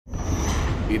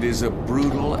It is a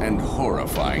brutal and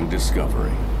horrifying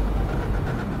discovery.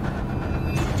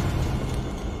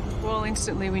 Well,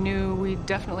 instantly we knew we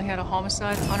definitely had a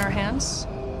homicide on our hands.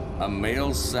 A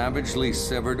male's savagely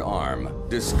severed arm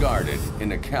discarded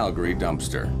in a Calgary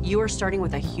dumpster. You are starting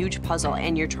with a huge puzzle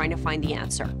and you're trying to find the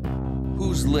answer.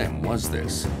 Whose limb was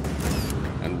this?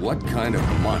 And what kind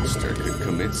of monster could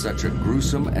commit such a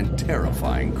gruesome and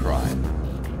terrifying crime?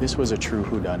 This was a true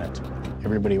whodunit.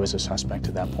 Everybody was a suspect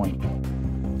at that point.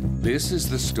 This is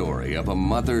the story of a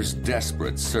mother's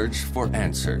desperate search for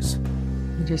answers.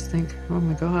 You just think, oh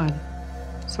my God,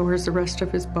 so where's the rest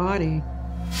of his body?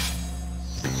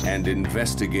 And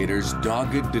investigators'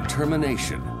 dogged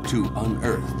determination to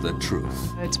unearth the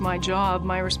truth. It's my job,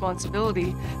 my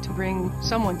responsibility to bring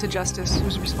someone to justice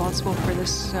who's responsible for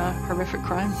this horrific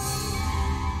crime.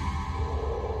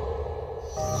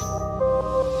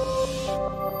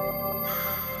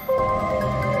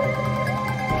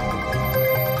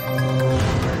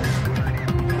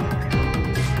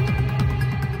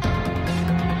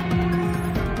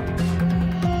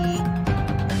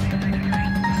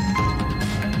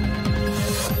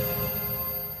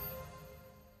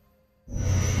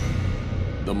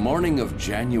 The morning of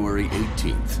January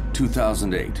 18th,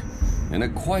 2008, in a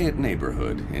quiet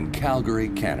neighborhood in Calgary,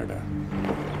 Canada.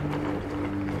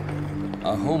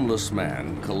 A homeless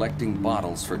man collecting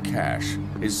bottles for cash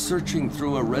is searching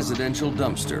through a residential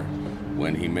dumpster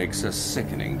when he makes a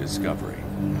sickening discovery.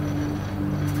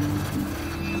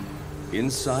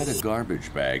 Inside a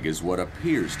garbage bag is what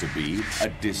appears to be a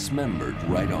dismembered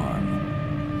right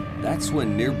arm. That's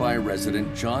when nearby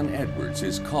resident John Edwards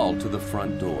is called to the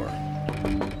front door.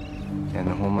 And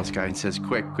the homeless guy says,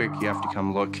 quick, you have to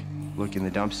come look in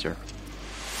the dumpster.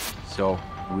 So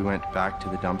we went back to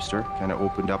the dumpster, kind of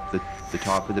opened up the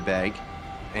top of the bag.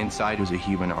 Inside was a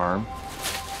human arm,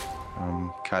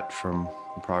 cut from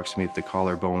approximately the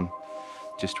collarbone,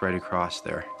 just right across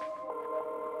there.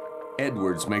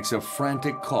 Edwards makes a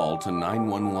frantic call to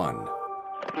 911.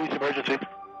 Police emergency.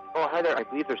 Oh, hi there. I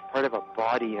believe there's part of a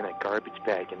body in a garbage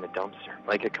bag in the dumpster.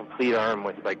 Like a complete arm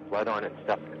with like blood on it and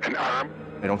stuff. An arm?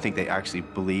 I don't think they actually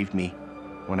believed me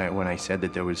when I said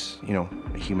that there was, you know,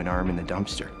 a human arm in the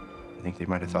dumpster. I think they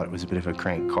might have thought it was a bit of a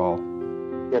crank call.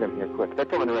 Get him here quick.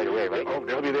 That's on right away, right? Oh,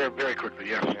 they'll be there very quickly,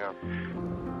 yes. Yeah.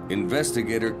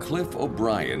 Investigator Cliff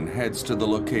O'Brien heads to the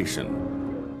location.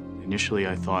 Initially,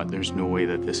 I thought there's no way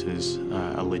that this is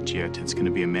a legit. It's going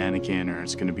to be a mannequin or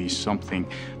it's going to be something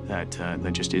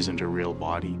that just isn't a real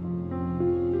body.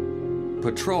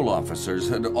 Patrol officers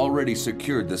had already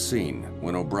secured the scene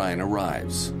when O'Brien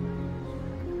arrives.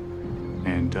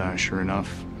 And sure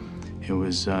enough, it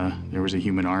was there was a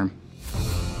human arm.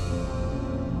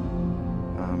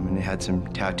 And it had some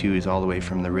tattoos all the way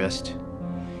from the wrist,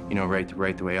 you know,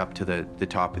 right the way up to the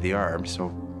top of the arm. So,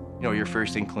 you know, your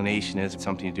first inclination is it's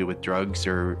something to do with drugs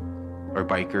or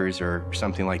bikers or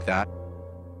something like that.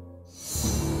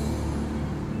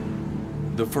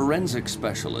 The forensic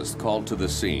specialist called to the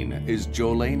scene is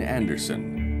Jolayne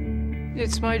Anderson.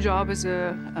 It's my job as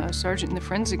a sergeant in the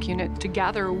forensic unit to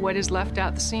gather what is left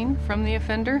at the scene from the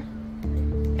offender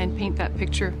and paint that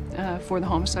picture for the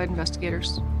homicide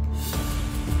investigators.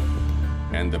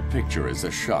 And the picture is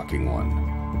a shocking one.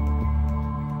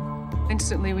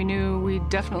 Instantly, we knew we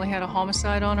definitely had a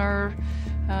homicide on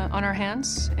our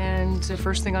hands, and the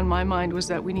first thing on my mind was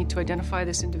that we need to identify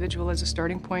this individual as a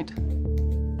starting point.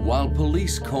 While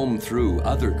police comb through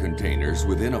other containers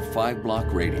within a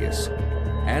 5-block radius,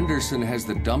 Anderson has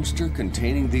the dumpster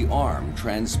containing the arm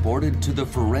transported to the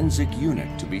forensic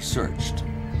unit to be searched.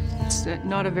 It's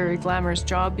not a very glamorous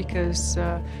job because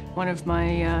one of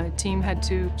my team had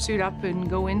to suit up and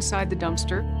go inside the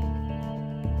dumpster.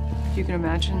 You can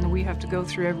imagine we have to go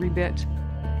through every bit.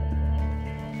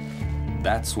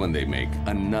 That's when they make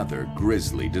another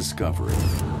grisly discovery.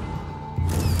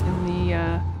 In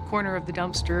the corner of the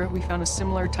dumpster, we found a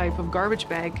similar type of garbage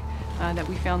bag that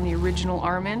we found the original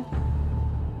arm in.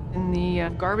 In the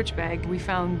garbage bag, we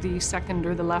found the second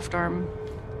or the left arm.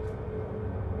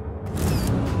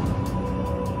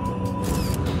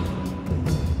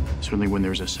 Certainly when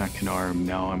there's a second arm,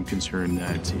 now I'm concerned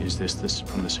that is this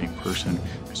from the same person?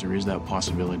 Because there is that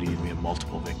possibility we have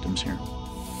multiple victims here.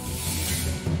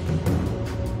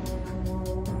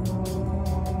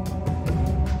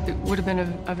 It would have been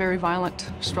a very violent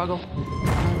struggle.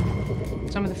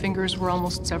 Some of the fingers were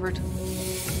almost severed.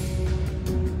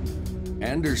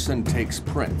 Anderson takes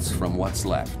prints from what's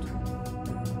left.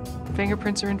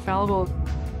 Fingerprints are infallible.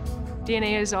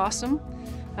 DNA is awesome.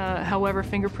 However,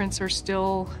 fingerprints are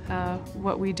still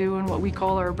what we do and what we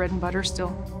call our bread and butter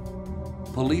still.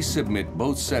 Police submit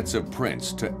both sets of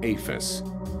prints to APHIS,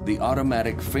 the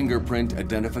automatic fingerprint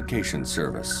identification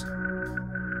service.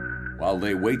 While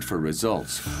they wait for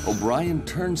results, O'Brien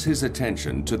turns his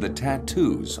attention to the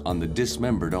tattoos on the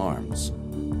dismembered arms.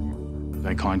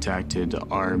 I contacted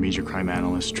our major crime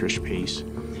analyst, Trish Pace,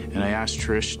 and I asked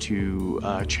Trish to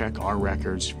check our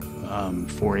records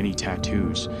for any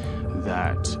tattoos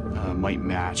that might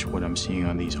match what I'm seeing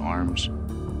on these arms.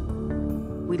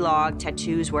 We log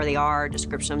tattoos, where they are,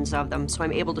 descriptions of them, so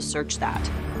I'm able to search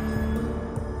that.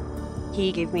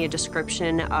 He gave me a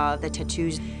description of the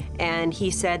tattoos, and he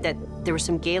said that there was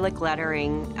some Gaelic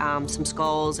lettering, some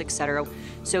skulls, etc.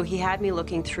 So he had me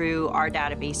looking through our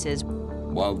databases.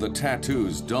 While the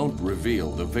tattoos don't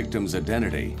reveal the victim's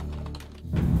identity,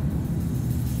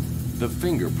 the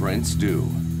fingerprints do.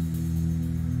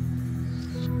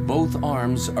 Both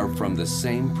arms are from the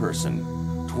same person,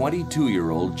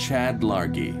 22-year-old Chad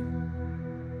Largy.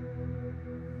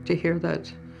 To hear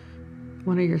that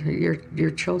one of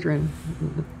your children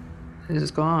is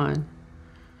gone,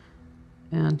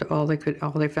 and all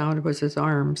they found was his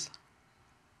arms.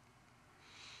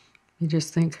 You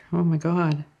just think, oh my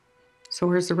God, so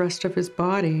where's the rest of his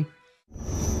body?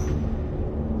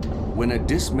 When a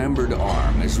dismembered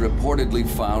arm is reportedly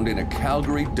found in a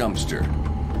Calgary dumpster,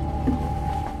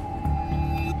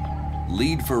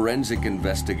 lead forensic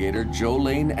investigator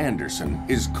Jolayne Anderson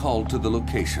is called to the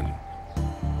location.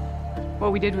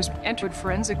 What we did was enter it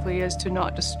forensically as to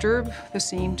not disturb the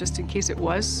scene just in case it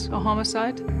was a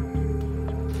homicide.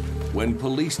 When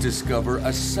police discover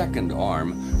a second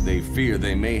arm, they fear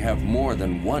they may have more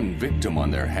than one victim on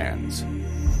their hands.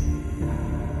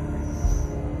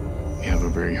 We have a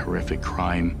very horrific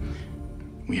crime.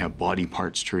 We have body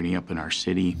parts turning up in our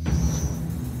city.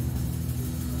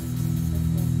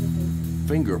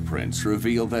 Fingerprints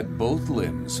reveal that both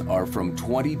limbs are from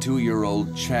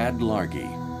 22-year-old Chad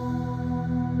Largy.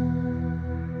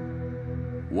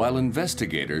 While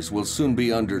investigators will soon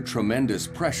be under tremendous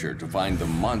pressure to find the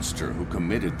monster who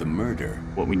committed the murder.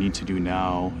 What we need to do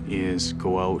now is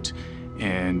go out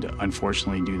and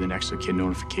unfortunately do the next of kin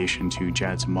notification to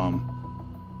Chad's mom.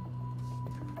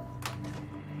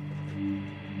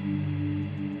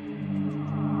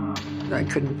 I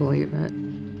couldn't believe it.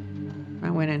 I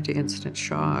went into instant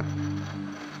shock.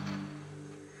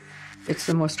 It's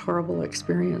the most horrible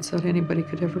experience that anybody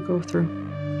could ever go through.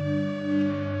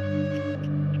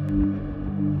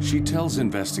 She tells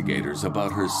investigators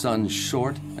about her son's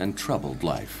short and troubled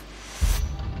life.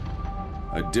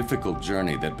 A difficult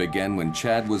journey that began when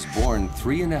Chad was born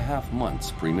 3.5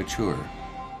 months premature.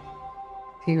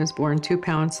 He was born 2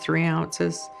 pounds, 3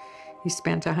 ounces. He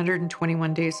spent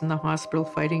 121 days in the hospital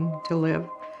fighting to live.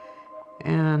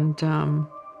 And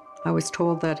I was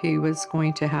told that he was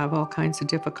going to have all kinds of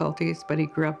difficulties, but he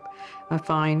grew up a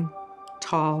fine,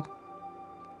 tall,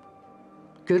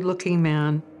 good-looking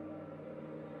man.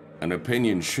 An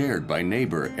opinion shared by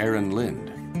neighbor Erin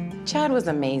Lind. Chad was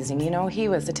amazing, you know, he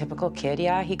was a typical kid.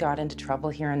 Yeah, he got into trouble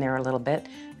here and there a little bit.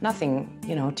 Nothing,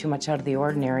 you know, too much out of the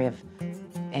ordinary of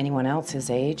anyone else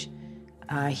his age.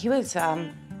 He was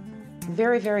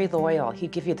very, very loyal.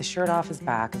 He'd give you the shirt off his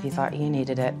back if he thought you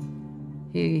needed it.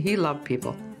 He loved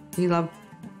people. He loved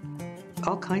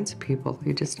all kinds of people.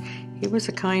 He was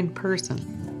a kind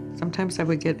person. Sometimes I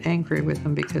would get angry with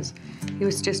him because he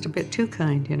was just a bit too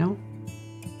kind, you know?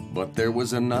 But there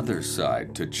was another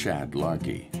side to Chad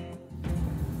Largy.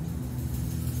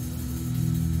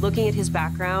 Looking at his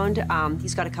background,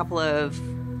 he's got a couple of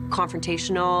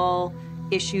confrontational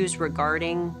issues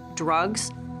regarding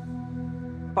drugs.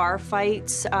 Bar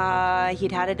fights,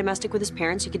 he'd had a domestic with his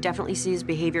parents. You could definitely see his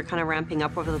behavior kind of ramping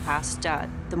up over the past,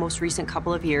 the most recent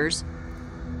couple of years.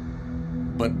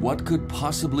 But what could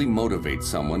possibly motivate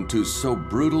someone to so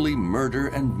brutally murder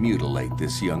and mutilate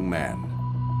this young man?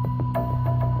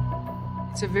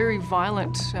 It's a very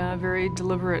violent, very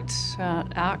deliberate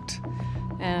act.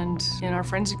 And in our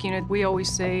forensic unit, we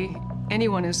always say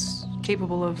anyone is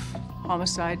capable of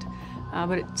homicide,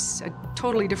 but it's a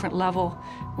totally different level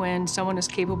when someone is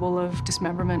capable of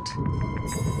dismemberment.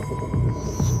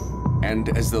 And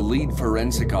as the lead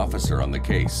forensic officer on the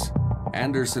case,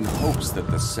 Anderson hopes that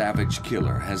the savage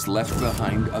killer has left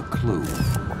behind a clue.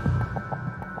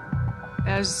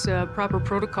 As proper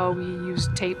protocol, we use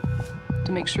tape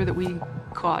to make sure that we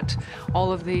caught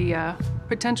all of the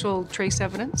potential trace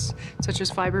evidence, such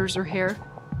as fibers or hair,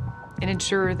 and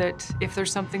ensure that if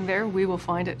there's something there, we will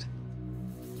find it.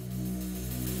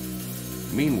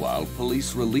 Meanwhile,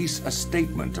 police release a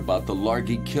statement about the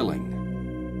Largy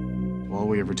killing. All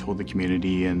we ever told the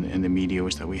community and the media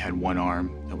was that we had one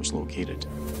arm that was located.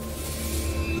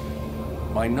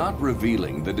 By not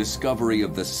revealing the discovery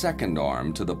of the second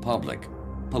arm to the public,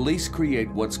 police create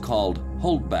what's called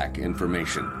holdback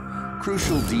information,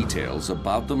 crucial details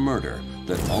about the murder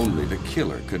that only the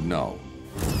killer could know.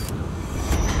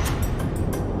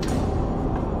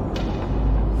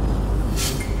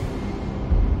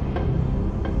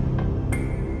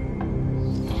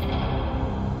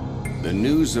 The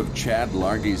news of Chad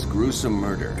Largey's gruesome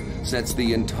murder sets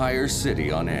the entire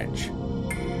city on edge.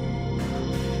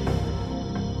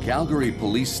 Calgary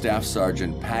Police Staff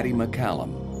Sergeant Patty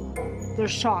McCallum.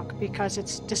 There's shock because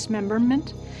it's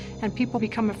dismemberment, and people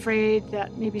become afraid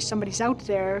that maybe somebody's out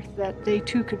there, that they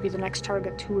too could be the next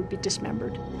target who would be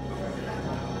dismembered.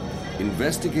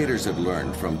 Investigators had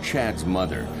learned from Chad's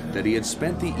mother that he had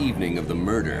spent the evening of the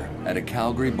murder at a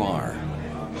Calgary bar.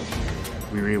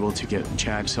 We were able to get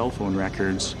Chad's cell phone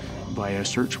records by a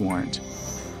search warrant.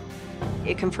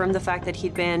 It confirmed the fact that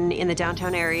he'd been in the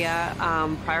downtown area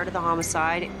prior to the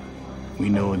homicide. We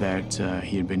know that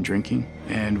he had been drinking,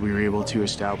 and we were able to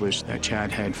establish that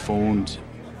Chad had phoned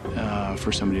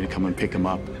for somebody to come and pick him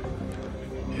up.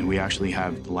 And we actually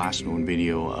have the last known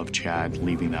video of Chad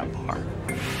leaving that bar.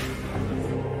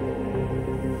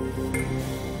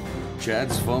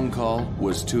 Chad's phone call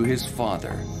was to his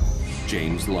father,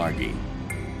 James Largey.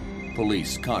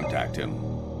 Police contact him.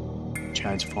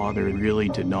 Chad's father really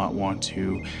did not want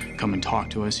to come and talk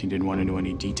to us. He didn't want to know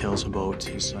any details about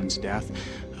his son's death.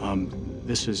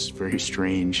 This is very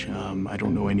strange. I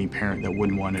don't know any parent that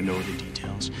wouldn't want to know the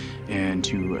details and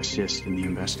to assist in the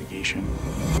investigation.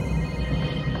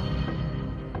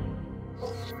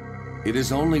 It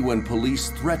is only when police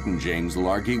threaten James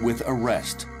Largey with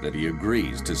arrest that he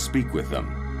agrees to speak with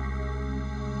them.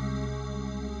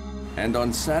 And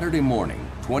on Saturday morning,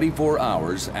 24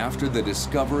 hours after the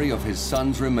discovery of his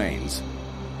son's remains,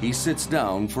 he sits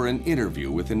down for an interview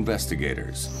with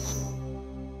investigators.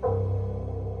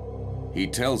 He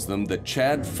tells them that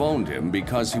Chad phoned him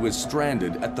because he was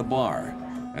stranded at the bar,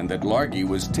 and that Largey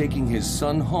was taking his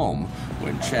son home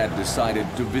when Chad decided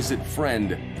to visit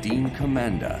friend Dean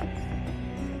Commanda.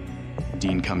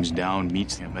 Dean comes down,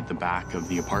 meets him at the back of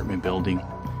the apartment building.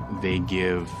 They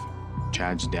give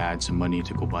Chad's dad some money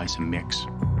to go buy some mix.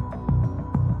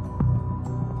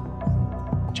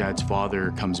 Chad's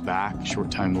father comes back a short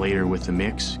time later with the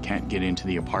mix, can't get into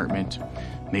the apartment,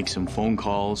 makes some phone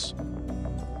calls,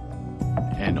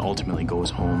 and ultimately goes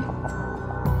home.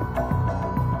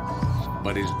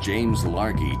 But is James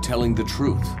Largey telling the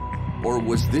truth? Or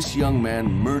was this young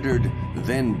man murdered,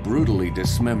 then brutally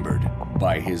dismembered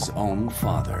by his own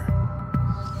father?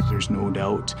 There's no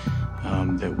doubt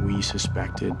that we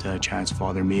suspected Chad's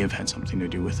father may have had something to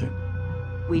do with it.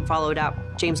 We followed up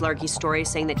James Largey's story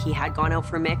saying that he had gone out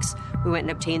for mix. We went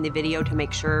and obtained the video to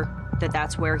make sure that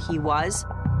that's where he was.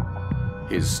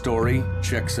 His story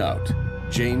checks out.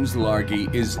 James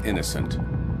Largey is innocent,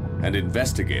 and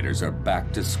investigators are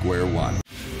back to square one.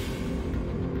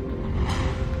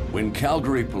 When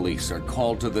Calgary police are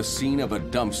called to the scene of a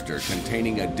dumpster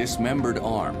containing a dismembered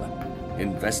arm,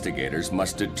 investigators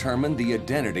must determine the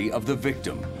identity of the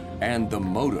victim and the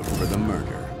motive for the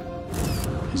murder.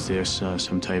 Is this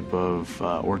some type of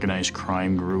organized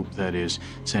crime group that is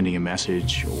sending a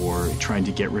message or trying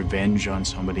to get revenge on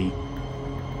somebody?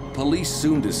 Police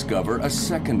soon discover a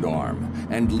second arm,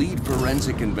 and lead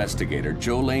forensic investigator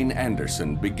Jolayne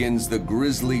Anderson begins the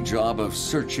grisly job of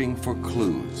searching for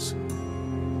clues.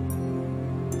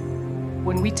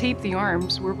 When we tape the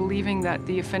arms, we're believing that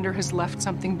the offender has left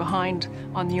something behind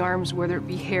on the arms, whether it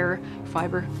be hair,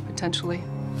 fiber, potentially.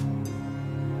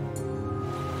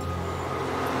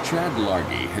 Chad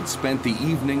Largey had spent the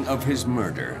evening of his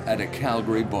murder at a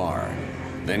Calgary bar,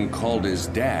 then called his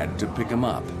dad to pick him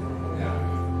up.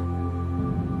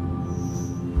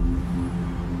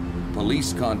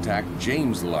 Police contact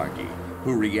James Largey,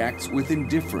 who reacts with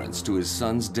indifference to his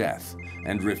son's death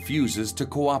and refuses to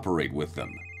cooperate with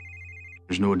them.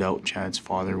 There's no doubt Chad's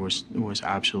father was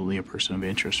absolutely a person of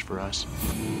interest for us.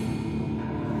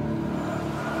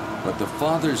 But the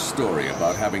father's story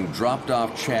about having dropped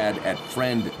off Chad at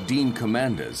friend Dean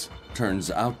Commanda's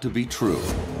turns out to be true.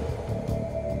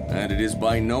 And it is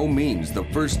by no means the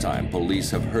first time police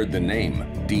have heard the name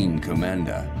Dean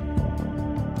Commanda.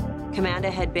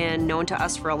 Commanda had been known to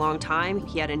us for a long time.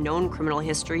 He had a known criminal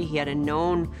history. He had a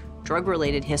known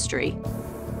drug-related history.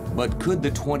 But could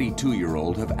the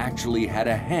 22-year-old have actually had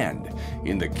a hand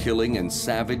in the killing and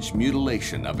savage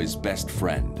mutilation of his best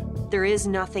friend? There is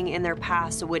nothing in their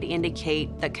past that would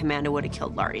indicate that Commanda would have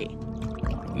killed Largey.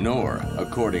 Nor,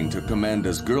 according to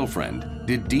Commanda's girlfriend,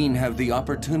 did Dean have the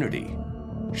opportunity.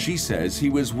 She says he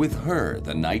was with her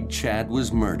the night Chad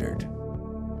was murdered.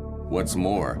 What's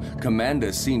more,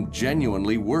 Commanda seemed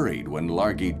genuinely worried when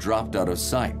Largey dropped out of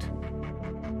sight.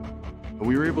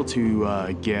 We were able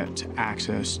to get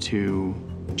access to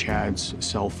Chad's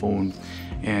cell phone,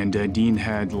 and Dean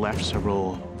had left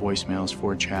several voicemails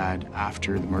for Chad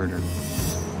after the murder.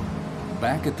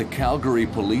 Back at the Calgary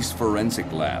Police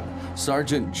Forensic Lab,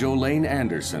 Sergeant Jolayne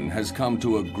Anderson has come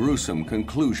to a gruesome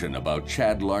conclusion about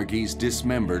Chad Largey's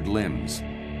dismembered limbs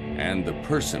and the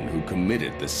person who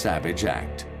committed the savage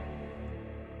act.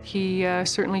 He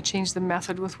certainly changed the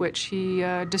method with which he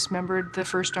dismembered the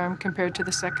first arm compared to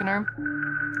the second arm.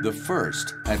 The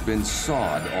first had been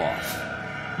sawed off.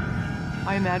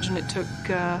 I imagine it took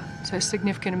a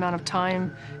significant amount of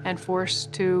time and force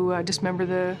to dismember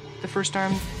the first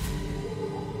arm.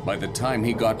 By the time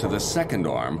he got to the second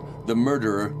arm, the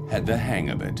murderer had the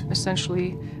hang of it.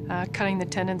 Essentially cutting the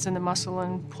tendons in the muscle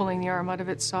and pulling the arm out of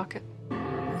its socket.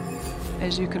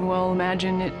 As you can well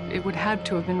imagine, it would have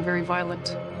to have been very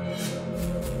violent.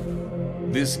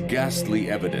 This ghastly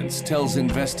evidence tells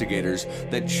investigators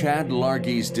that Chad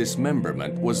Largey's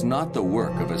dismemberment was not the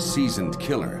work of a seasoned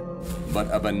killer, but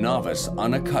of a novice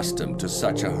unaccustomed to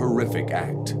such a horrific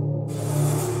act.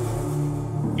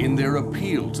 In their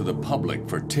appeal to the public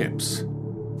for tips,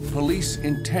 police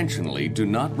intentionally do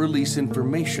not release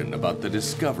information about the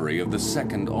discovery of the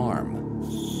second arm.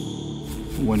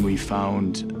 When we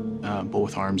found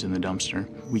both arms in the dumpster,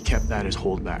 we kept that as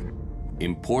holdback.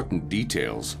 Important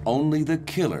details only the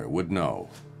killer would know.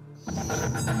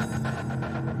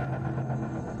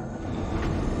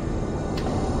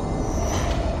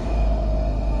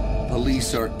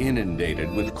 Police are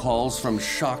inundated with calls from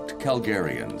shocked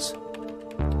Calgarians.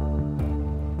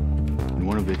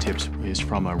 One of the tips is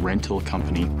from a rental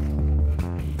company.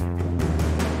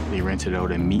 They rented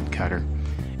out a meat cutter,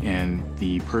 and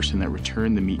the person that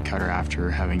returned the meat cutter after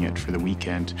having it for the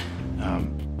weekend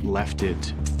left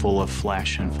it full of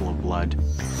flesh and full of blood.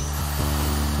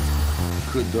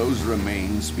 Could those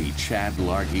remains be Chad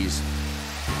Largey's?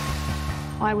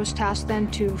 I was tasked then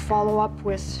to follow up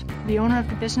with the owner of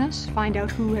the business, find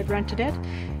out who had rented it,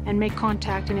 and make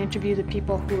contact and interview the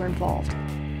people who were involved.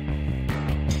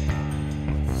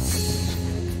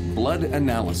 Blood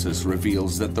analysis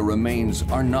reveals that the remains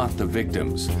are not the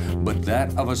victims, but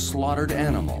that of a slaughtered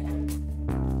animal.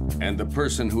 And the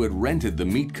person who had rented the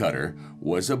meat cutter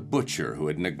was a butcher who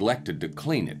had neglected to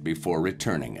clean it before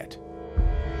returning it.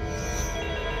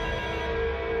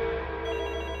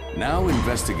 Now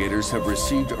investigators have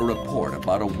received a report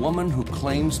about a woman who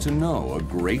claims to know a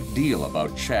great deal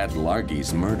about Chad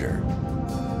Largey's murder.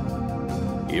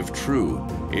 If true,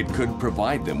 it could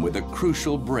provide them with a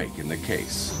crucial break in the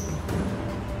case.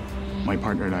 My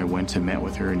partner and I went and met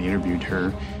with her and interviewed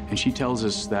her, and she tells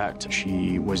us that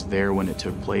she was there when it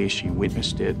took place, she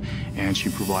witnessed it, and she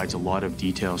provides a lot of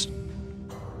details.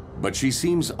 But she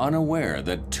seems unaware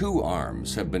that 2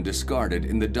 arms have been discarded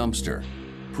in the dumpster,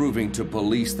 proving to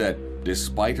police that,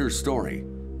 despite her story,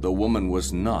 the woman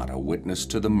was not a witness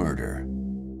to the murder.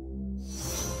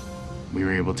 We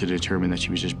were able to determine that she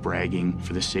was just bragging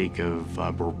for the sake of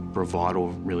bravado,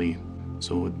 really.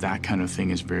 So that kind of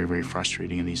thing is very, very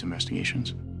frustrating in these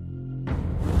investigations.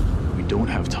 We don't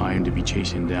have time to be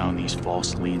chasing down these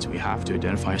false leads. We have to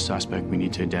identify a suspect. We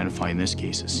need to identify, in this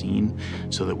case, a scene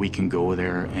so that we can go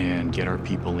there and get our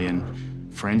people in.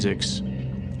 Forensics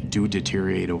do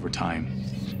deteriorate over time,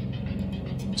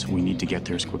 so we need to get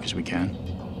there as quick as we can.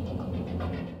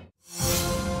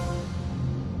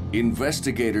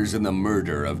 Investigators in the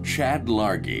murder of Chad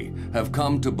Largey have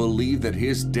come to believe that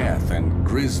his death and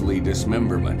grisly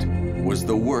dismemberment was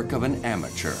the work of an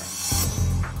amateur.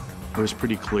 It was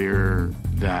pretty clear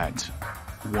that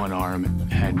one arm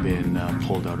had been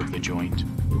pulled out of the joint.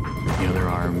 The other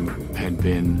arm had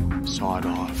been sawed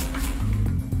off.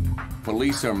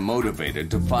 Police are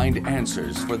motivated to find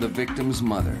answers for the victim's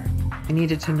mother. I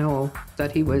needed to know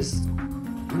that he was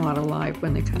not alive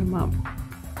when they cut him up.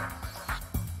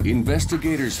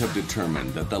 Investigators have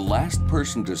determined that the last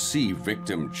person to see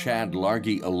victim Chad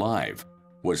Largey alive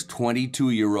was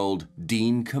 22-year-old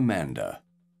Dean Commanda.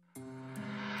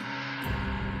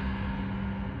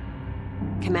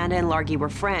 Commanda and Largey were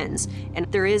friends, and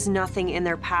there is nothing in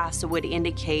their past that would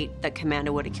indicate that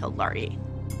Commanda would have killed Largey.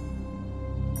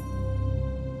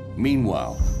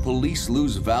 Meanwhile, police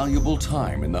lose valuable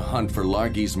time in the hunt for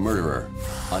Largey's murderer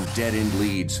on dead-end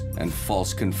leads and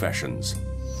false confessions.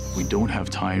 We don't have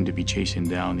time to be chasing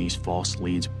down these false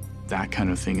leads. That kind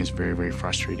of thing is very, very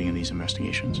frustrating in these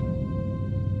investigations.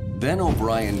 Then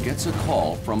O'Brien gets a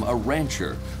call from a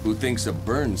rancher who thinks a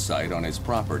burn site on his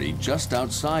property just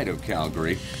outside of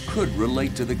Calgary could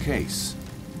relate to the case.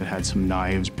 It had some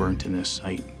knives burnt in this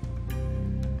site.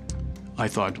 I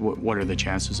thought, what are the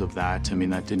chances of that? I mean,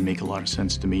 that didn't make a lot of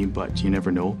sense to me, but you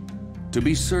never know. To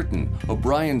be certain,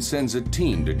 O'Brien sends a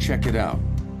team to check it out.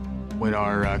 When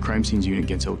our crime scenes unit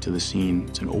gets out to the scene,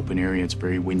 it's an open area, it's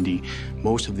very windy.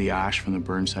 Most of the ash from the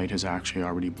burn site has actually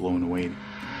already blown away.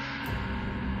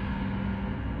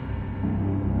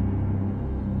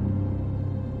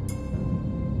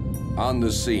 On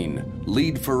the scene,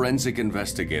 lead forensic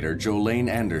investigator Jolayne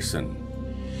Anderson.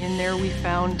 In there we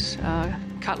found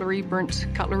burnt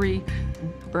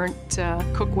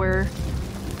cookware.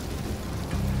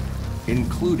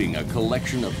 Including a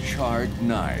collection of charred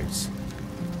knives.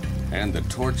 And the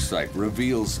torch site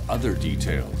reveals other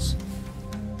details.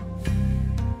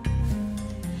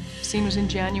 The scene was in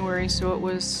January, so it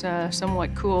was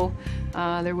somewhat cool.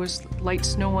 There was light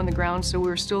snow on the ground, so we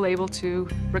were still able to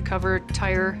recover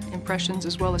tire impressions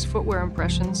as well as footwear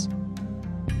impressions.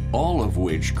 All of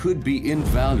which could be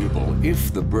invaluable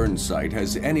if the burn site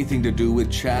has anything to do with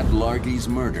Chad Largey's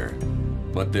murder.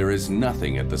 But there is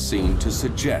nothing at the scene to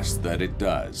suggest that it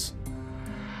does.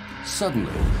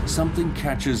 Suddenly, something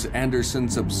catches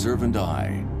Anderson's observant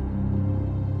eye.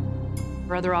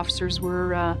 Our other officers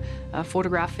were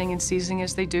photographing and seizing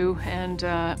as they do, and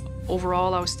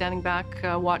overall I was standing back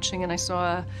watching, and I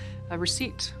saw a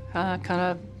receipt kind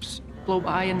of blow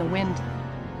by in the wind.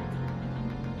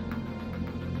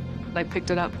 I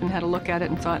picked it up and had a look at it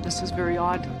and thought, this is very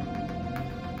odd.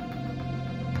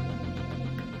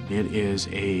 It is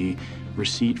a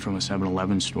receipt from a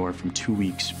 7-Eleven store from 2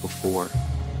 weeks before.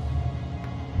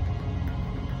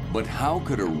 But how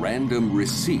could a random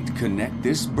receipt connect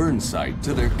this burn site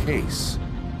to their case?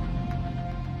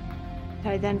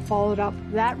 I then followed up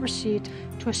that receipt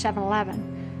to a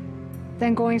 7-Eleven.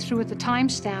 Then going through with the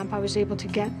timestamp, I was able to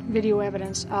get video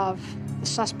evidence of the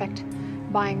suspect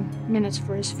buying minutes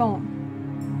for his phone.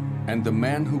 And the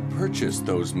man who purchased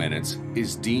those minutes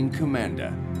is Dean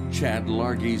Commanda, Chad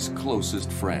Largey's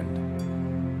closest friend.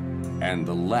 And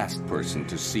the last person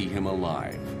to see him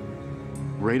alive.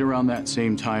 Right around that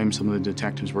same time, some of the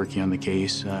detectives working on the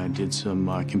case did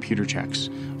some computer checks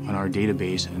on our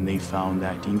database, and they found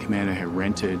that Dean Commanda had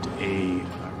rented a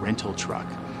rental truck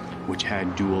which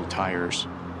had dual tires.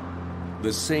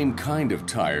 The same kind of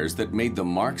tires that made the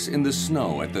marks in the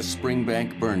snow at the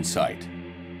Springbank burn site.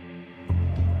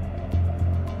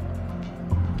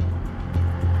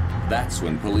 That's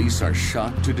when police are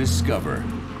shocked to discover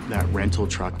that rental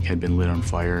truck had been lit on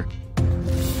fire.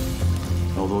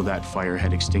 Although that fire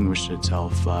had extinguished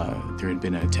itself, there had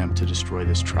been an attempt to destroy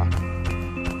this truck.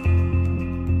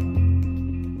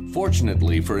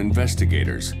 Fortunately for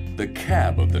investigators, the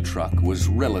cab of the truck was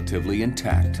relatively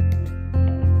intact.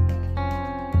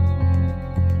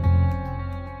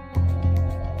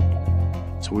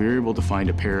 So we were able to find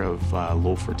a pair of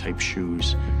loafer-type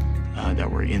shoes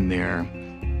that were in there.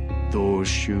 Those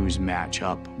shoes match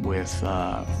up with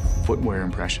footwear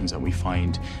impressions that we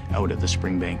find out at the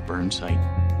Springbank burn site.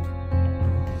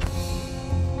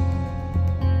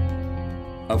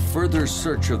 A further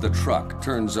search of the truck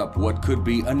turns up what could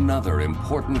be another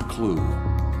important clue.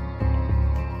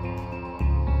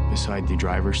 Beside the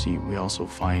driver's seat, we also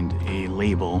find a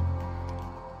label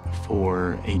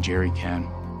for a jerry can.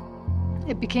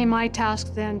 It became my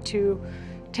task then to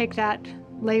take that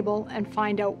label and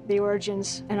find out the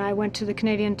origins. And I went to the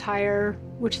Canadian Tire,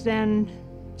 which then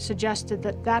suggested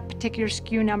that that particular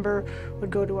SKU number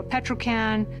would go to a petrol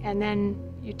can, and then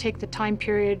you take the time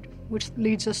period, which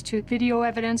leads us to video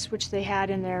evidence, which they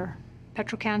had in their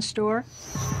petrol can store.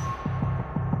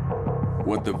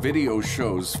 What the video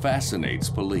shows fascinates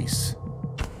police.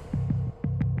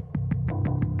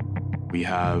 We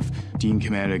have Dean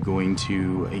Commanda going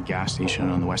to a gas station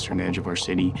on the western edge of our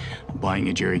city, buying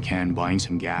a jerry can, buying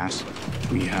some gas.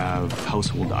 We have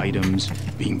household items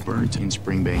being burnt in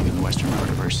Springbank in the western part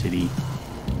of our city.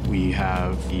 We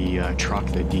have the truck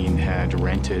that Dean had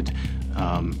rented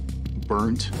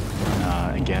burnt,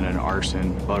 again an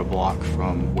arson, about a block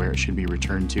from where it should be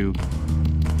returned to.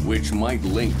 Which might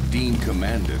link Dean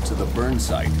Commanda to the burn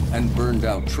site and burned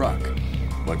out truck.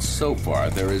 But so far,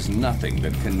 there is nothing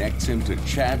that connects him to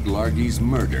Chad Largey's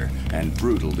murder and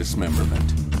brutal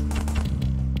dismemberment.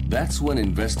 That's when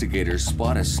investigators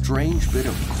spot a strange bit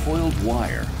of coiled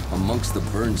wire amongst the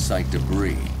burn site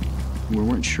debris. We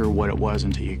weren't sure what it was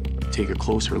until you take a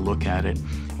closer look at it.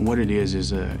 And what it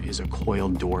is a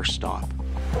coiled door stop.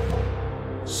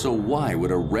 So why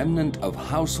would a remnant of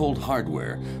household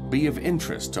hardware be of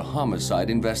interest to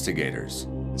homicide investigators?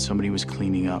 Somebody was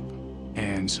cleaning up,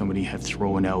 and somebody had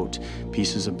thrown out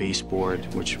pieces of baseboard,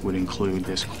 which would include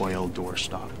this coiled door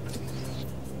stop.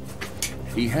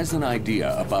 He has an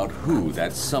idea about who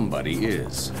that somebody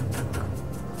is.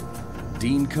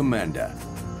 Dean Commanda.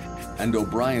 and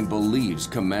O'Brien believes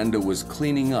Commanda was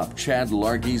cleaning up Chad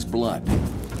Largey's blood,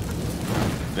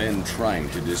 then trying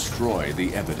to destroy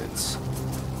the evidence.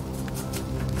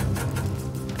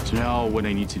 So now what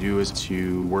I need to do is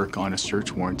to work on a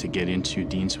search warrant to get into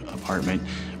Dean's apartment,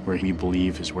 where we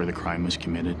believe is where the crime was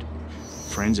committed.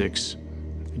 Forensics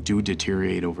do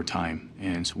deteriorate over time,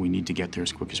 and so we need to get there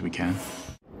as quick as we can.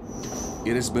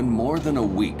 It has been more than a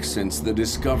week since the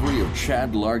discovery of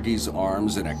Chad Largey's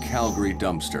arms in a Calgary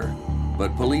dumpster,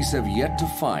 but police have yet to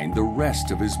find the rest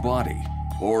of his body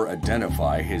or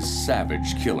identify his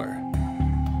savage killer.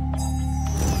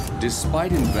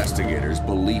 Despite investigators'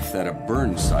 belief that a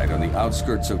burn site on the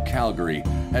outskirts of Calgary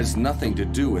has nothing to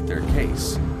do with their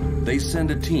case, they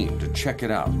send a team to check it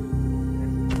out.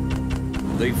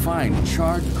 They find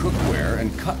charred cookware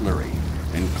and cutlery,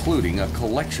 including a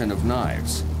collection of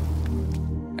knives.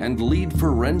 And lead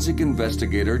forensic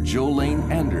investigator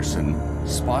Jolayne Anderson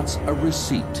spots a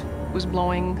receipt. It was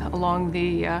blowing along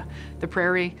the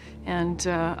prairie, and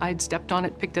I'd stepped on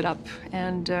it, picked it up,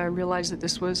 and realized that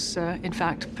this was, in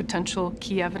fact, potential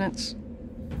key evidence.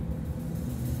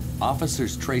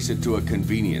 Officers trace it to a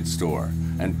convenience store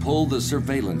and pull the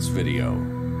surveillance video.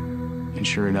 And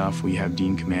sure enough, we have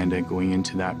Dean Commanda going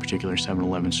into that particular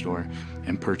 7-Eleven store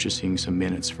and purchasing some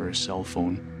minutes for his cell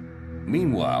phone.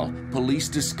 Meanwhile, police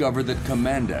discover that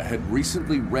Commanda had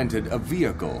recently rented a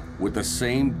vehicle with the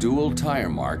same dual tire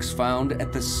marks found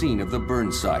at the scene of the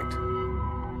burn site.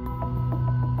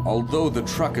 Although the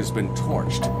truck has been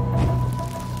torched,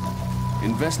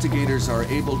 investigators are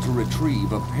able to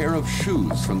retrieve a pair of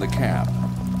shoes from the cab.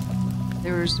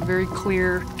 There was a very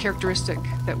clear characteristic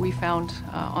that we found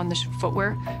on the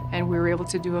footwear, and we were able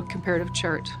to do a comparative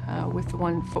chart with the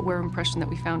one footwear impression that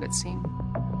we found at scene.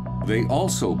 They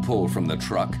also pull from the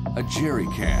truck a jerry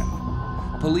can.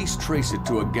 Police trace it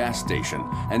to a gas station,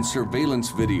 and surveillance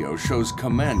video shows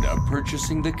Commanda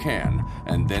purchasing the can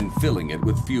and then filling it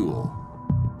with fuel.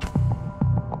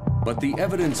 But the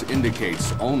evidence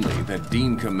indicates only that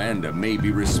Dean Commanda may be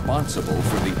responsible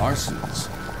for the arsons.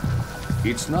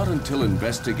 It's not until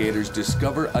investigators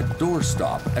discover a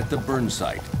doorstop at the burn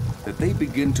site that they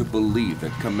begin to believe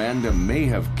that Commanda may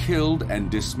have killed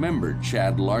and dismembered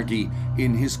Chad Largey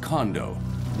in his condo,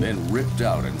 then ripped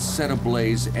out and set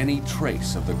ablaze any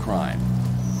trace of the crime.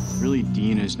 Really,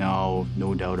 Dean is now,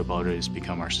 no doubt about it, has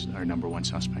become our #1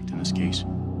 suspect in this case.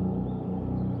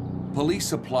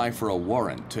 Police apply for a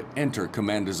warrant to enter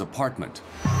Commanda's apartment,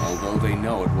 although they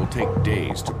know it will take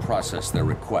days to process their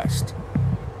request.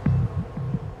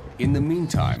 In the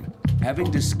meantime,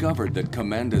 having discovered that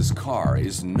Commanda's car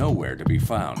is nowhere to be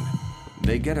found,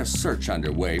 they get a search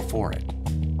underway for it.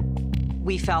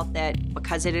 We felt that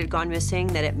because it had gone missing,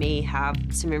 that it may have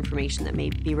some information that may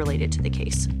be related to the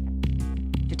case.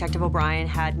 Detective O'Brien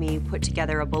had me put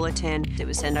together a bulletin. It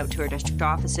was sent out to our district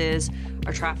offices,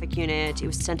 our traffic unit. It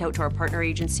was sent out to our partner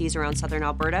agencies around southern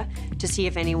Alberta to see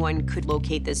if anyone could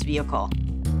locate this vehicle.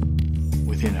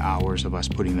 Within hours of us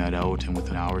putting that out and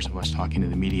within hours of us talking to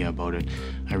the media about it,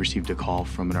 I received a call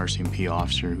from an RCMP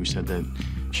officer who said that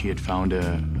she had found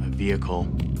a vehicle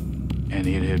and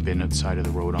it had been at the side of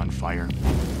the road on fire.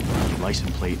 The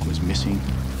license plate was missing,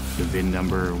 the VIN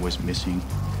number was missing,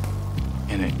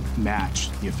 and it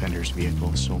matched the offender's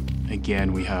vehicle. So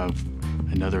again, we have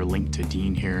another link to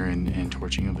Dean here and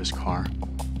torching of his car.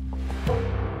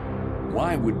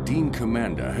 Why would Dean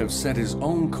Commanda have set his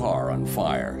own car on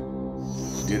fire?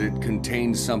 Did it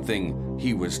contain something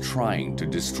he was trying to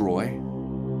destroy?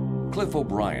 Cliff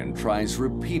O'Brien tries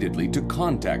repeatedly to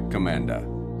contact Commanda.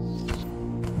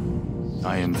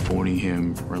 I am phoning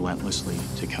him relentlessly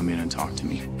to come in and talk to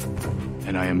me.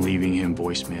 And I am leaving him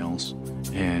voicemails.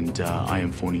 And I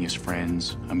am phoning his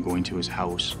friends. I'm going to his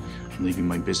house. I'm leaving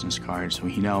my business card, so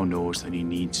he now knows that he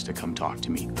needs to come talk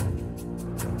to me.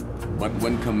 But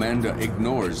when Commanda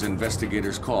ignores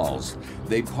investigators' calls,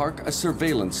 they park a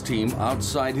surveillance team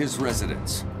outside his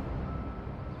residence.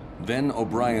 Then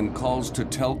O'Brien calls to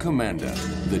tell Commanda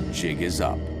the jig is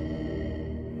up.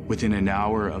 Within an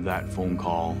hour of that phone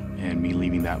call and me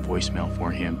leaving that voicemail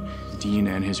for him, Dean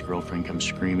and his girlfriend come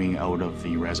screaming out of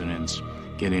the residence,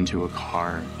 get into a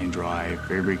car and drive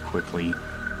very, very quickly,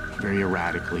 very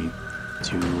erratically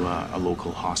to a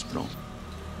local hospital.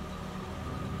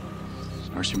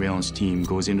 Our surveillance team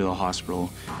goes into the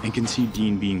hospital and can see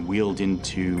Dean being wheeled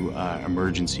into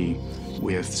emergency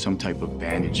with some type of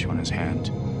bandage on his hand,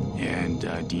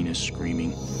 and Dean is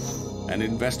screaming. And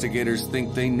investigators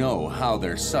think they know how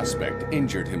their suspect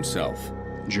injured himself.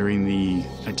 During the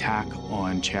attack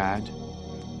on Chad,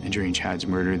 and during Chad's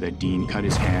murder, that Dean cut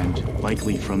his hand,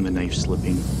 likely from the knife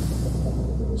slipping.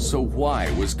 So why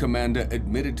was Commander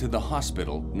admitted to the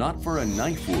hospital not for a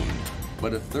knife wound,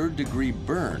 but a third-degree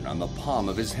burn on the palm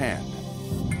of his hand?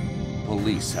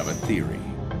 Police have a theory.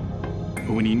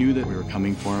 But when he knew that we were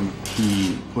coming for him,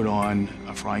 he put on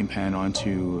a frying pan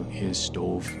onto his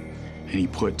stove, and he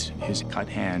put his cut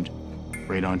hand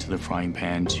right onto the frying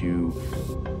pan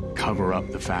to cover up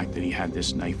the fact that he had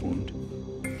this knife wound.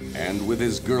 And with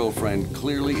his girlfriend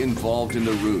clearly involved in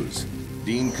the ruse,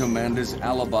 Dean Commander's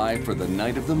alibi for the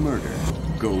night of the murder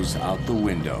goes out the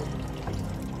window.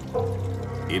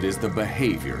 It is the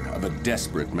behavior of a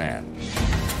desperate man.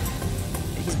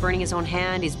 He's burning his own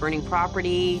hand, he's burning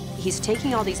property. He's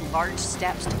taking all these large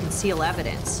steps to conceal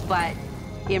evidence, but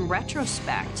in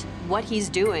retrospect, what he's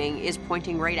doing is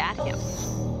pointing right at him.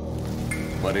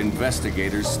 But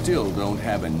investigators still don't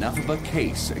have enough of a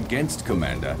case against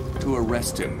Commander to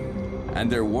arrest him, and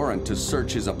their warrant to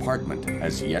search his apartment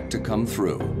has yet to come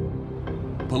through.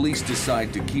 Police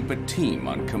decide to keep a team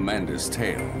on Commander's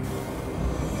tail.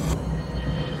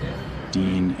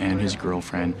 Dean and his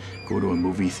girlfriend go to a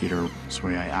movie theater, so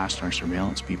I asked our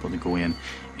surveillance people to go in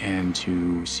and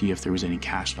to see if there was any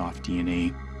cast-off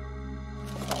DNA.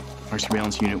 Our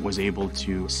surveillance unit was able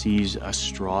to seize a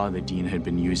straw that Dean had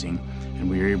been using, and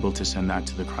we were able to send that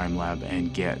to the crime lab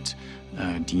and get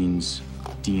Dean's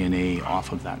DNA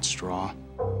off of that straw.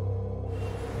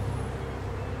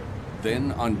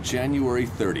 Then, on January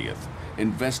 30th,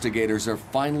 investigators are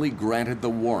finally granted the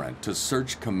warrant to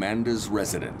search Commander's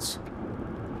residence.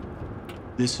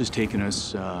 This has taken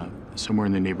us somewhere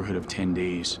in the neighborhood of 10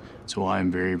 days, so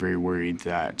I'm very, very worried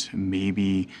that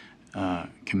maybe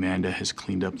Commander has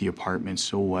cleaned up the apartment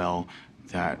so well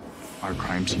that our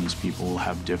crime scenes people will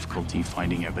have difficulty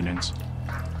finding evidence.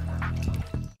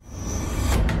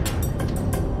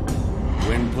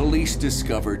 When police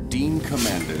discovered Dean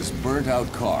Commander's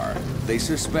burnt-out car, they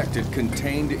suspected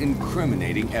contained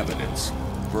incriminating evidence,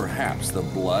 perhaps the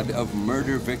blood of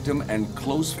murder victim and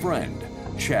close friend,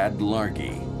 Chad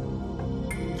Largy.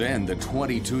 Then the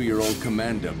 22-year-old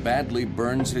Commander badly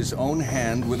burns his own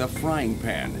hand with a frying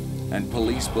pan, and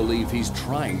police believe he's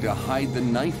trying to hide the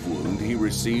knife wound he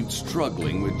received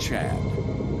struggling with Chad.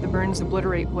 The burns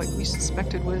obliterate what we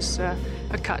suspected was a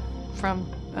cut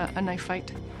from a knife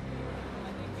fight.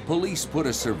 Police put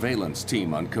a surveillance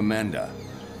team on Commander,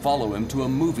 follow him to a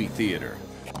movie theater,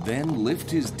 then lift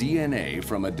his DNA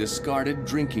from a discarded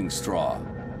drinking straw.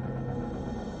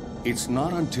 It's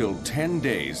not until 10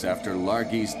 days after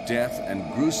Largy's death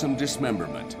and gruesome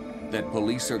dismemberment that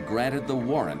police are granted the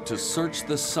warrant to search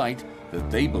the site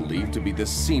that they believe to be the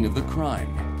scene of the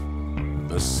crime,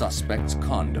 the suspect's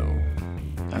condo.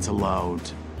 That's allowed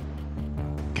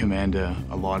Commander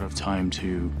a lot of time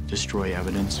to destroy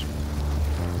evidence.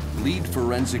 Lead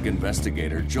forensic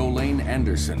investigator Jolayne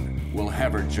Anderson will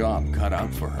have her job cut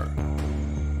out for her.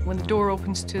 When the door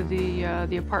opens to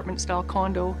the apartment-style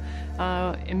condo,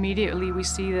 immediately we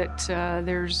see that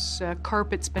there's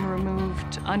carpet's been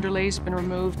removed, underlay's been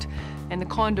removed, and the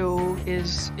condo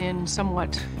is in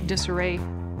somewhat disarray.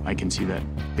 I can see that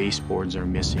baseboards are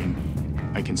missing.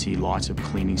 I can see lots of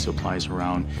cleaning supplies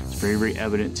around. It's very, very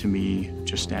evident to me,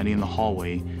 just standing in the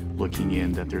hallway, looking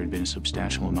in, that there had been a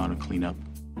substantial amount of cleanup.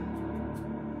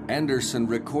 Anderson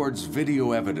records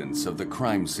video evidence of the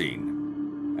crime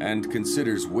scene and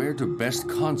considers where to best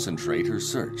concentrate her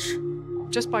search.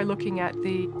 Just by looking at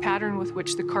the pattern with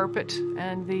which the carpet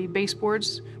and the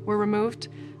baseboards were removed,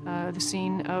 the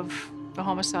scene of the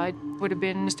homicide would have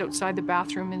been just outside the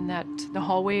bathroom in the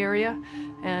hallway area,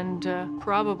 and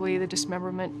probably the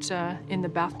dismemberment in the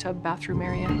bathroom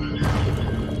area.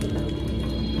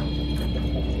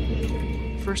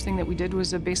 First thing that we did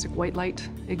was a basic white light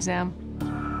exam.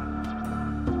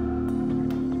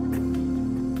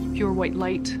 Pure white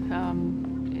light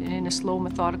in a slow,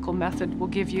 methodical method will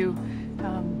give you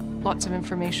lots of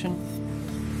information.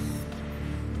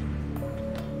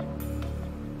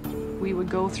 We would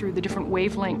go through the different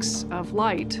wavelengths of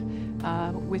light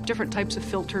with different types of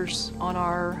filters on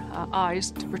our eyes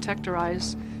to protect our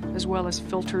eyes, as well as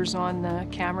filters on the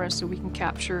camera so we can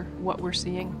capture what we're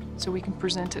seeing, so we can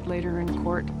present it later in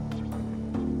court.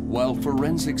 While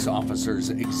forensics officers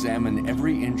examine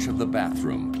every inch of the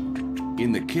bathroom,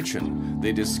 in the kitchen,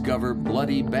 they discover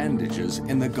bloody bandages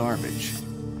in the garbage.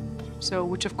 So,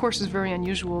 which of course is very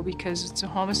unusual because it's a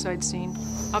homicide scene.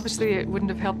 Obviously, it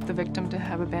wouldn't have helped the victim to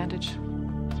have a bandage.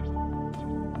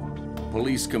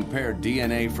 Police compare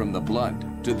DNA from the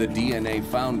blood to the DNA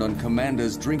found on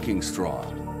Commander's drinking straw.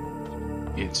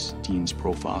 It's Dean's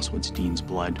profile, so it's Dean's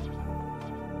blood.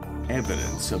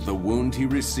 Evidence of the wound he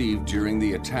received during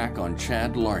the attack on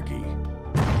Chad Largy.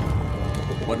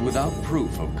 But without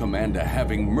proof of Commander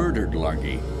having murdered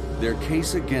Largy, their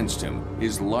case against him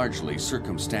is largely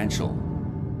circumstantial.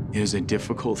 It is a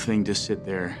difficult thing to sit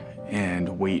there and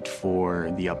wait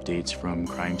for the updates from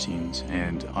crime scenes,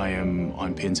 and I am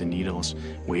on pins and needles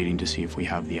waiting to see if we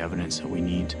have the evidence that we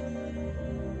need.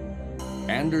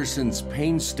 Anderson's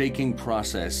painstaking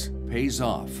process pays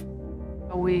off.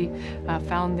 We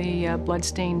found the blood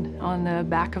stain on the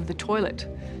back of the toilet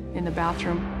in the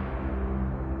bathroom.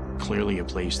 Clearly a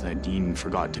place that Dean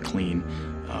forgot to clean.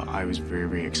 I was very,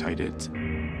 very excited.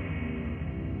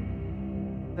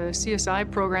 The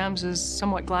CSI programs is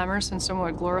somewhat glamorous and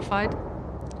somewhat glorified.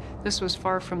 This was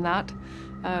far from that.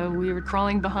 We were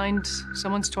crawling behind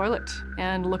someone's toilet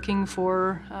and looking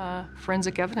for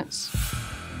forensic evidence.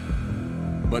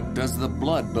 But does the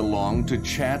blood belong to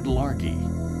Chad Largy?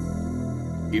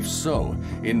 If so,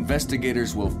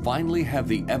 investigators will finally have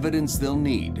the evidence they'll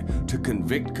need to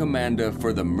convict Commanda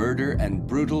for the murder and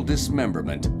brutal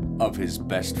dismemberment of his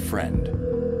best friend.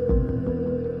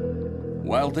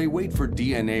 While they wait for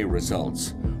DNA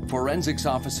results, forensics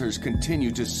officers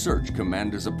continue to search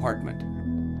Commanda's apartment.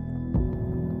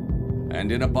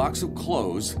 And in a box of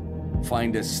clothes,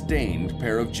 find a stained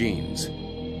pair of jeans.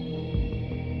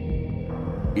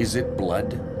 Is it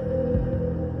blood?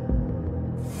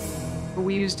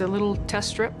 We used a little test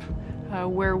strip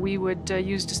where we would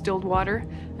use distilled water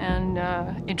and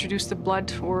introduce the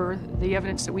blood or the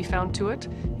evidence that we found to it.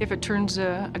 If it turns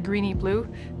a greeny blue,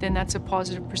 then that's a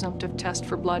positive presumptive test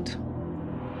for blood.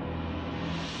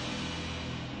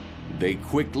 They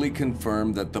quickly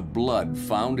confirm that the blood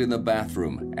found in the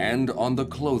bathroom and on the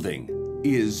clothing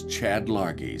is Chad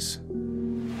Largy's.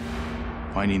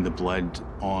 Finding the blood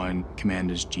on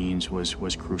Commanda's jeans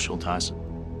was crucial to us.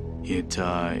 It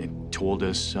told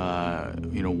us,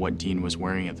 what Dean was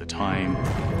wearing at the time.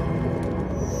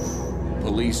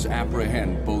 Police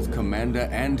apprehend both Commanda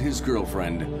and his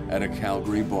girlfriend at a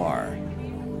Calgary bar.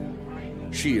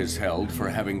 She is held for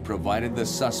having provided the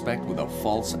suspect with a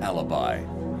false alibi.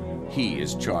 He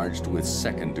is charged with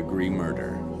second-degree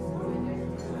murder.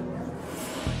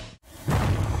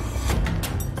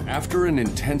 After an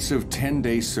intensive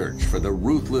 10-day search for the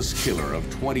ruthless killer of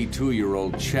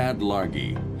 22-year-old Chad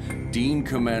Largy, Dean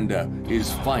Commanda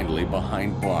is finally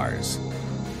behind bars.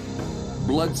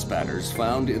 Blood spatters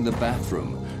found in the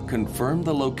bathroom confirm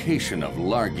the location of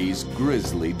Largy's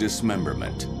grisly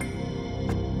dismemberment.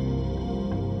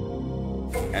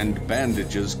 And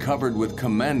bandages covered with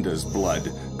Commanda's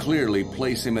blood clearly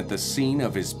place him at the scene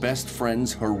of his best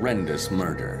friend's horrendous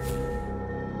murder.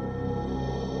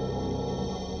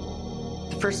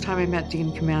 The first time I met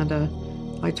Dean Commanda,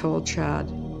 I told Chad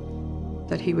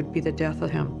that he would be the death of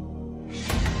him.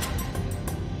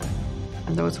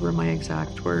 And those were my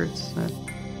exact words, that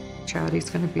Chad, he's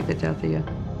going to be the death of you.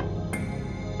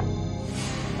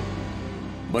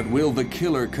 But will the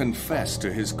killer confess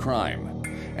to his crime?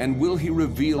 And will he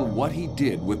reveal what he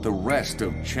did with the rest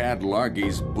of Chad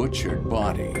Largy's butchered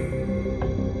body?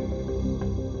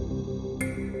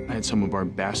 I had some of our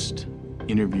best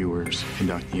interviewers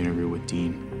conduct the interview with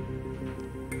Dean.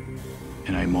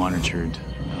 And I monitored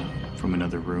from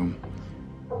another room.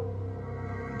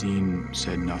 Dean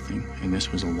said nothing, and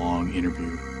this was a long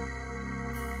interview.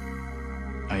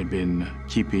 I had been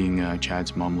keeping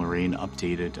Chad's mom, Lorraine,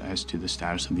 updated as to the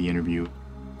status of the interview.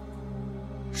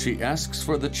 She asks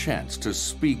for the chance to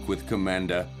speak with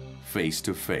Commanda face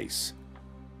to face.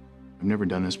 I've never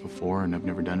done this before, and I've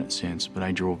never done it since, but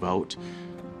I drove out.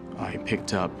 I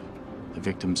picked up the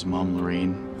victim's mom,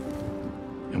 Lorraine,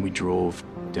 and we drove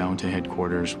down to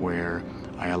headquarters where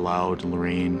I allowed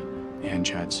Lorraine and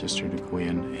Chad's sister to go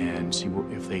in and see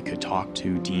if they could talk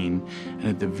to Dean, and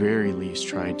at the very least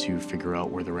try to figure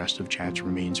out where the rest of Chad's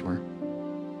remains were.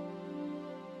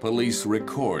 Police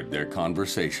record their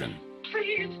conversation.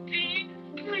 Please, Dean,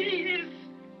 please.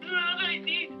 I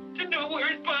need to know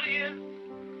where his body is.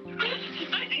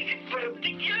 I need to put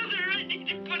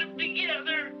them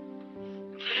together.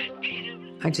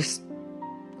 I just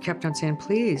kept on saying,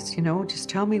 please, just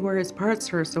tell me where his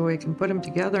parts are so I can put them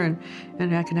together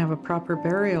and I can have a proper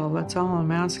burial. That's all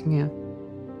I'm asking you.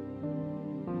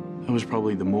 That was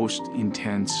probably the most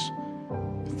intense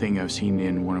thing I've seen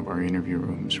in one of our interview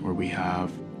rooms, where we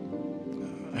have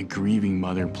a grieving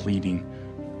mother pleading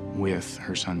with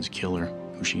her son's killer,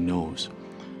 who she knows,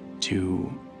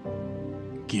 to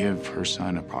give her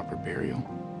son a proper burial.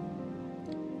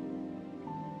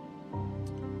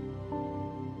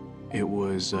 It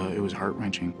was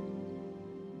heart-wrenching.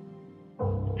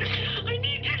 I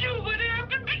need to know what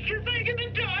happened because I'm gonna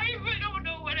die if I don't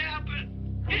know what happened.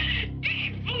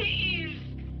 Dean, please.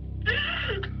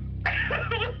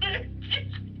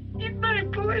 In my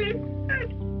place.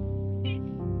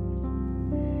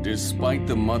 Despite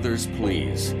the mother's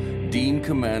pleas, Dean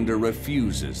Commander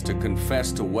refuses to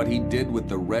confess to what he did with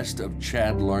the rest of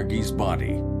Chad Largey's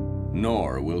body,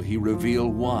 nor will he reveal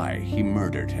why he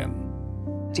murdered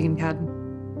him. Dean had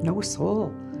no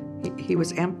soul. He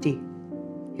was empty.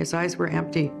 His eyes were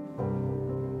empty.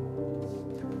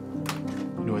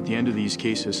 You know, at the end of these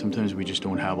cases, sometimes we just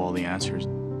don't have all the answers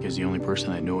because the only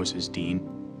person that knows is Dean,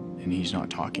 and he's not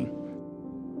talking.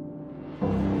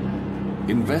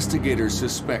 Investigators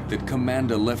suspect that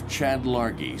Commander left Chad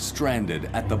Largey stranded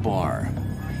at the bar.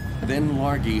 Then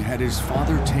Largey had his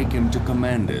father take him to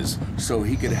Commanda's so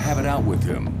he could have it out with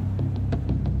him.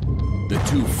 The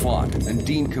two fought, and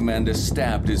Dean Commander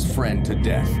stabbed his friend to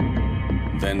death,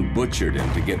 then butchered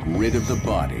him to get rid of the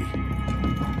body.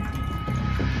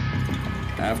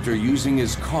 After using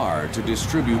his car to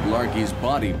distribute Largey's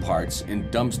body parts in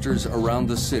dumpsters around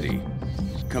the city,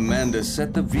 Commander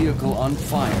set the vehicle on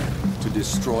fire to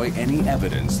destroy any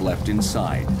evidence left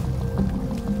inside.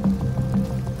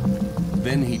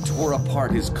 Then he tore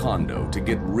apart his condo to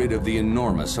get rid of the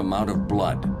enormous amount of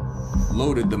blood,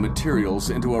 loaded the materials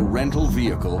into a rental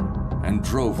vehicle, and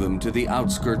drove them to the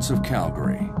outskirts of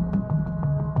Calgary.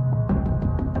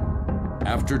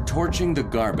 After torching the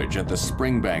garbage at the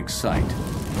Springbank site,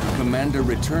 Commander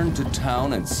returned to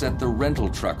town and set the rental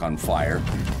truck on fire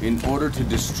in order to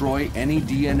destroy any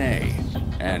DNA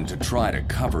and to try to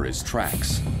cover his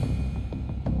tracks.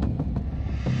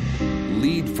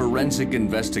 Lead forensic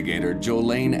investigator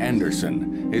Jolayne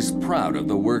Anderson is proud of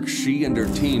the work she and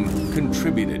her team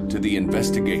contributed to the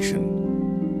investigation.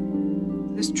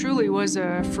 This truly was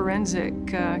a forensic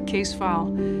case file,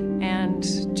 and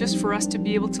just for us to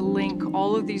be able to link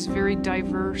all of these very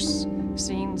diverse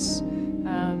scenes,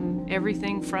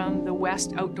 everything from the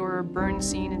West outdoor burn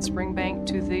scene in Springbank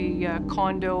to the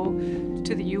condo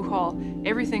to the U-Haul,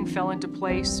 everything fell into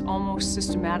place almost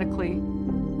systematically.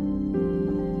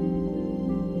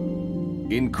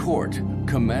 In court,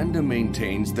 Commander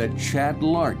maintains that Chad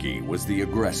Largey was the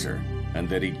aggressor and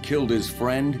that he killed his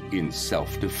friend in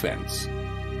self-defense.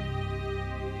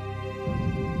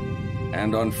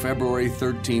 And on February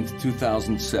 13th,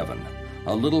 2007,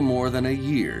 a little more than a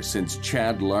year since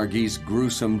Chad Largey's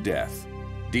gruesome death,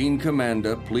 Dean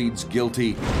Commander pleads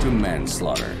guilty to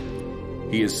manslaughter.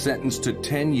 He is sentenced to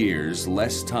 10 years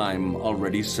less time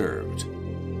already served.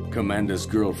 Commander's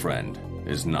girlfriend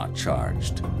is not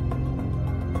charged.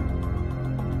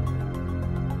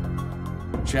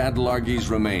 Chad Largey's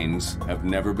remains have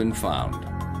never been found.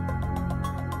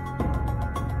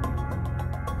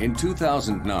 In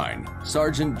 2009,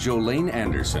 Sergeant Jolayne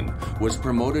Anderson was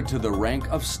promoted to the rank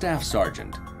of Staff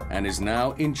Sergeant and is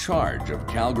now in charge of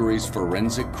Calgary's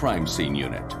Forensic Crime Scene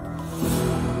Unit.